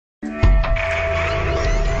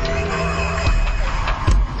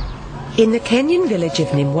In the Kenyan village of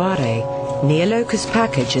Nimware, Nyaloka's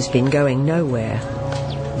package has been going nowhere.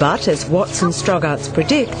 But as Watts and Strogatz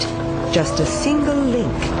predict, just a single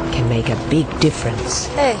link can make a big difference.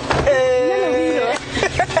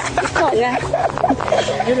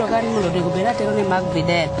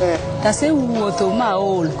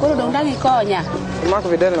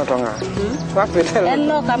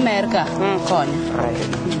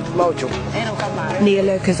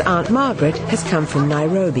 Nyaloka's Aunt Margaret has come from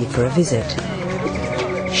Nairobi for a visit.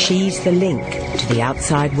 She's the link to the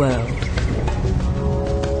outside world.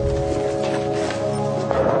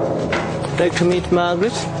 Like to meet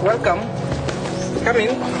Margaret. Welcome. Come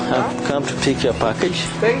in. I've come to take your package.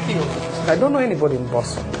 Thank you. I don't know anybody in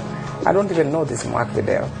Boston. I don't even know this Marc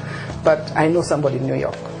Vidal. But I know somebody in New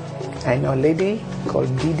York. I know a lady called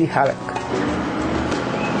Deedee Halleck.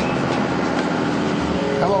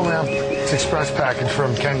 Hello, ma'am. It's express package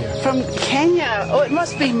from Kenya. From Kenya? Oh, it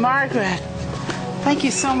must be Margaret. Thank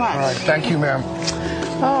you so much. All right, thank you, ma'am.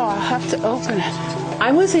 Oh, I'll have to open it.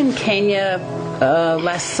 I was in Kenya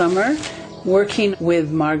last summer working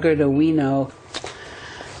with Margaret Owino.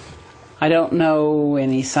 I don't know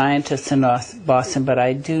any scientists in Boston, but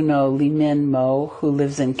I do know Lee Min Mo, who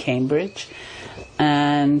lives in Cambridge,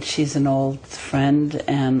 and she's an old friend,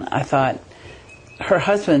 and I thought, her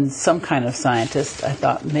husband's some kind of scientist. I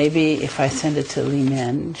thought maybe if I send it to Lee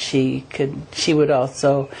Min, she would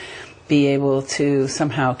also be able to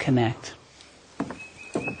somehow connect.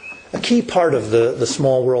 A key part of the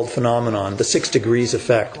small world phenomenon, the 6 degrees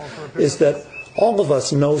effect, is that all of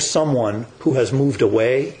us know someone who has moved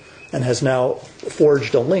away and has now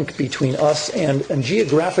forged a link between us and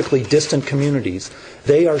geographically distant communities.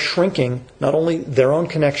 They are shrinking not only their own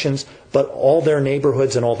connections, but all their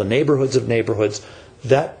neighborhoods and all the neighborhoods of neighborhoods.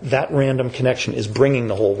 That random connection is bringing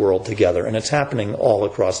the whole world together, and it's happening all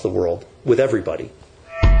across the world with everybody.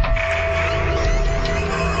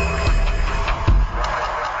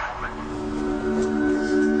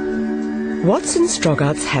 Watts and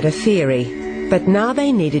Strogatz had a theory, but now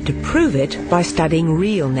they needed to prove it by studying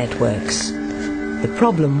real networks. The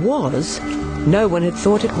problem was, no one had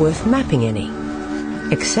thought it worth mapping any,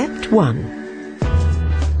 except one.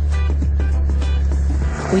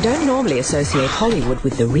 We don't normally associate Hollywood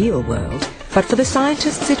with the real world, but for the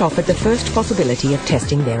scientists it offered the first possibility of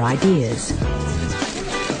testing their ideas.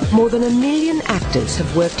 More than 1 million actors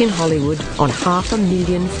have worked in Hollywood on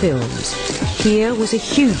 500,000 films. Here was a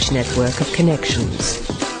huge network of connections.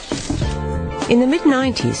 In the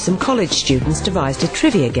mid-90s, some college students devised a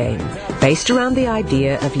trivia game based around the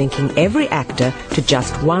idea of linking every actor to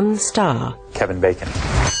just one star. Kevin Bacon.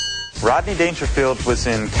 Rodney Dangerfield was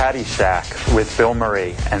in Caddyshack with Bill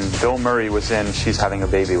Murray, and Bill Murray was in She's Having a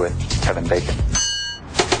Baby with Kevin Bacon.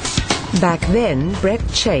 Back then, Brett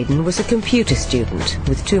Tjaden was a computer student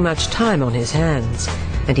with too much time on his hands,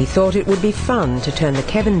 and he thought it would be fun to turn the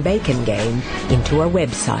Kevin Bacon game into a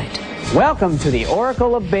website. Welcome to the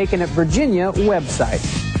Oracle of Bacon at Virginia website.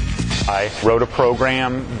 I wrote a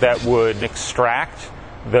program that would extract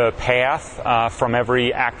the path from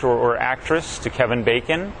every actor or actress to Kevin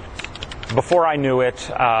Bacon. Before I knew it,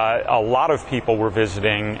 a lot of people were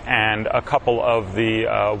visiting, and a couple of the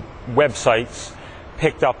websites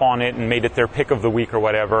picked up on it and made it their pick of the week or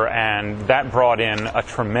whatever, and that brought in a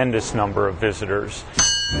tremendous number of visitors.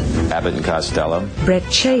 Abbott and Costello. Brett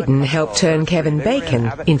Tjaden helped turn Kevin Bacon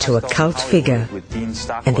into a cult figure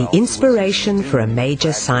and the inspiration for a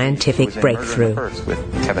major scientific breakthrough.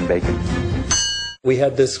 Kevin Bacon. We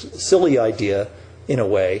had this silly idea, in a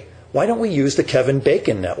way, why don't we use the Kevin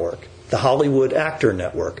Bacon network, the Hollywood actor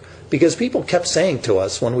network? Because people kept saying to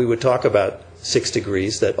us when we would talk about 6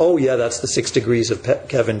 degrees that, oh yeah, that's the 6 degrees of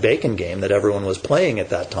Kevin Bacon game that everyone was playing at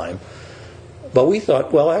that time. But we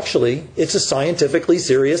thought, well, actually, it's a scientifically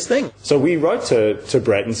serious thing. So we wrote to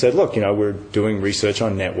Brett and said, look, we're doing research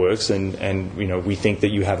on networks, and we think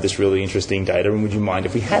that you have this really interesting data, and would you mind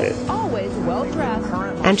if we had it? Always well dressed.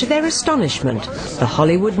 And to their astonishment, the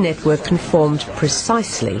Hollywood network conformed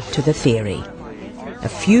precisely to the theory. A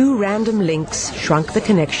few random links shrunk the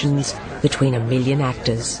connections between 1 million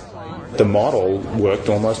actors. The model worked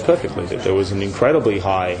almost perfectly. There was an incredibly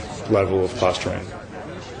high level of clustering.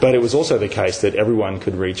 But it was also the case that everyone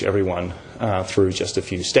could reach everyone through just a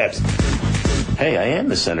few steps. Hey, I am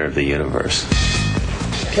the center of the universe.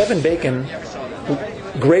 Kevin Bacon,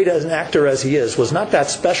 great as an actor as he is, was not that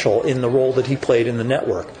special in the role that he played in the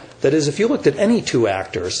network. That is, if you looked at any two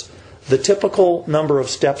actors, the typical number of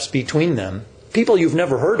steps between them, people you've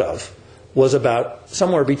never heard of, was about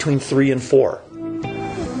somewhere between 3 and 4.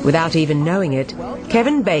 Without even knowing it,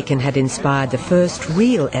 Kevin Bacon had inspired the first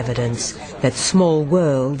real evidence that small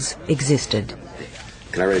worlds existed.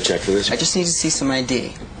 Can I write a check for this? I just need to see some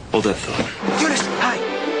ID. Hold that thought. Eunice, hi.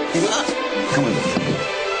 Come with me.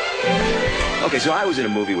 Okay, so I was in a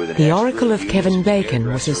movie with an The Oracle of Kevin Bacon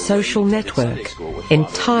was a social network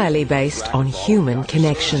entirely based on human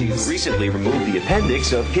connections. You recently removed the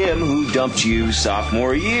appendix of him who dumped you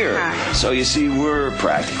sophomore year. So you see, we're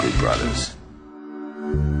practically brothers.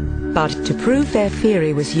 But to prove their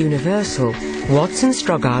theory was universal, Watts and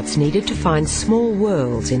Strogatz needed to find small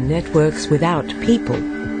worlds in networks without people.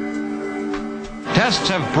 Tests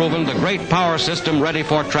have proven the great power system ready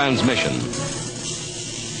for transmission.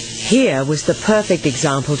 Here was the perfect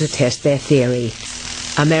example to test their theory.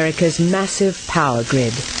 America's massive power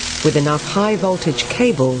grid, with enough high-voltage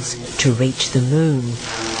cables to reach the moon.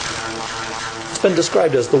 It's been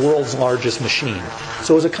described as the world's largest machine.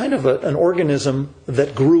 So it was a kind of an organism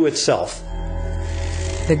that grew itself.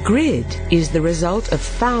 The grid is the result of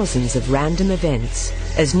thousands of random events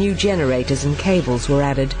as new generators and cables were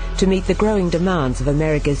added to meet the growing demands of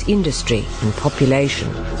America's industry and population.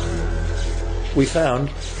 We found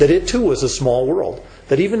that it too was a small world,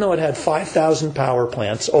 that even though it had 5,000 power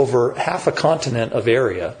plants over half a continent of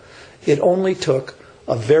area, it only took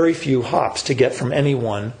a very few hops to get from any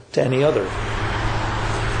one to any other.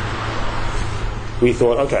 We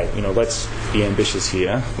thought, okay, let's be ambitious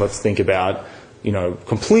here. Let's think about,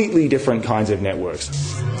 completely different kinds of networks.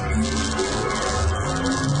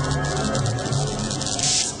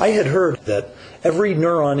 I had heard that every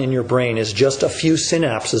neuron in your brain is just a few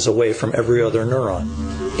synapses away from every other neuron.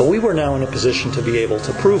 But we were now in a position to be able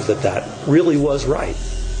to prove that that really was right.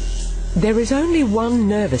 There is only one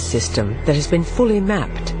nervous system that has been fully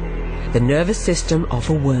mapped, the nervous system of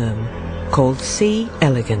a worm, called C.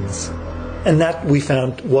 elegans. And that, we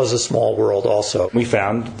found, was a small world also. We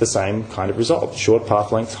found the same kind of result, short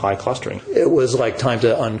path lengths, high clustering. It was like time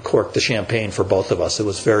to uncork the champagne for both of us. It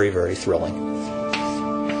was very, very thrilling.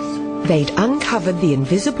 They'd uncovered the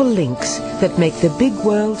invisible links that make the big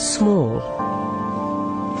world small.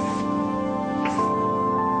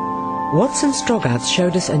 Watts and Strogatz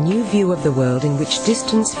showed us a new view of the world in which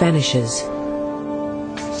distance vanishes.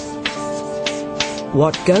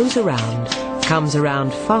 What goes around comes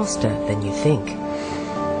around faster than you think.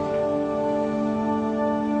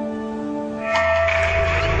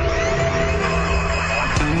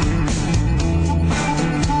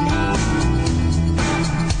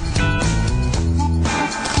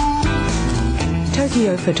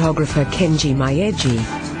 Tokyo photographer Kenji Maeji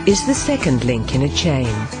is the second link in a chain.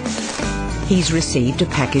 He's received a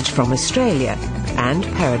package from Australia and,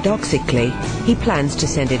 paradoxically, he plans to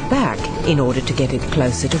send it back in order to get it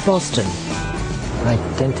closer to Boston. I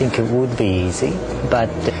don't think it would be easy, but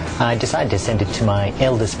I decided to send it to my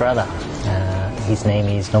eldest brother. His name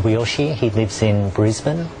is Nobuyoshi. He lives in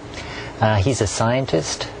Brisbane. He's a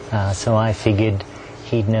scientist, so I figured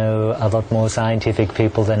he'd know a lot more scientific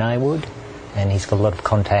people than I would, and he's got a lot of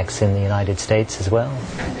contacts in the United States as well.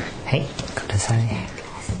 Hey, good to say.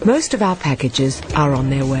 Most of our packages are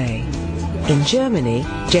on their way. In Germany,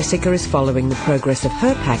 Jessica is following the progress of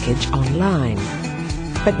her package online.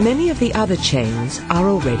 But many of the other chains are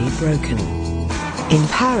already broken. In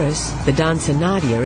Paris, the dancer Nadia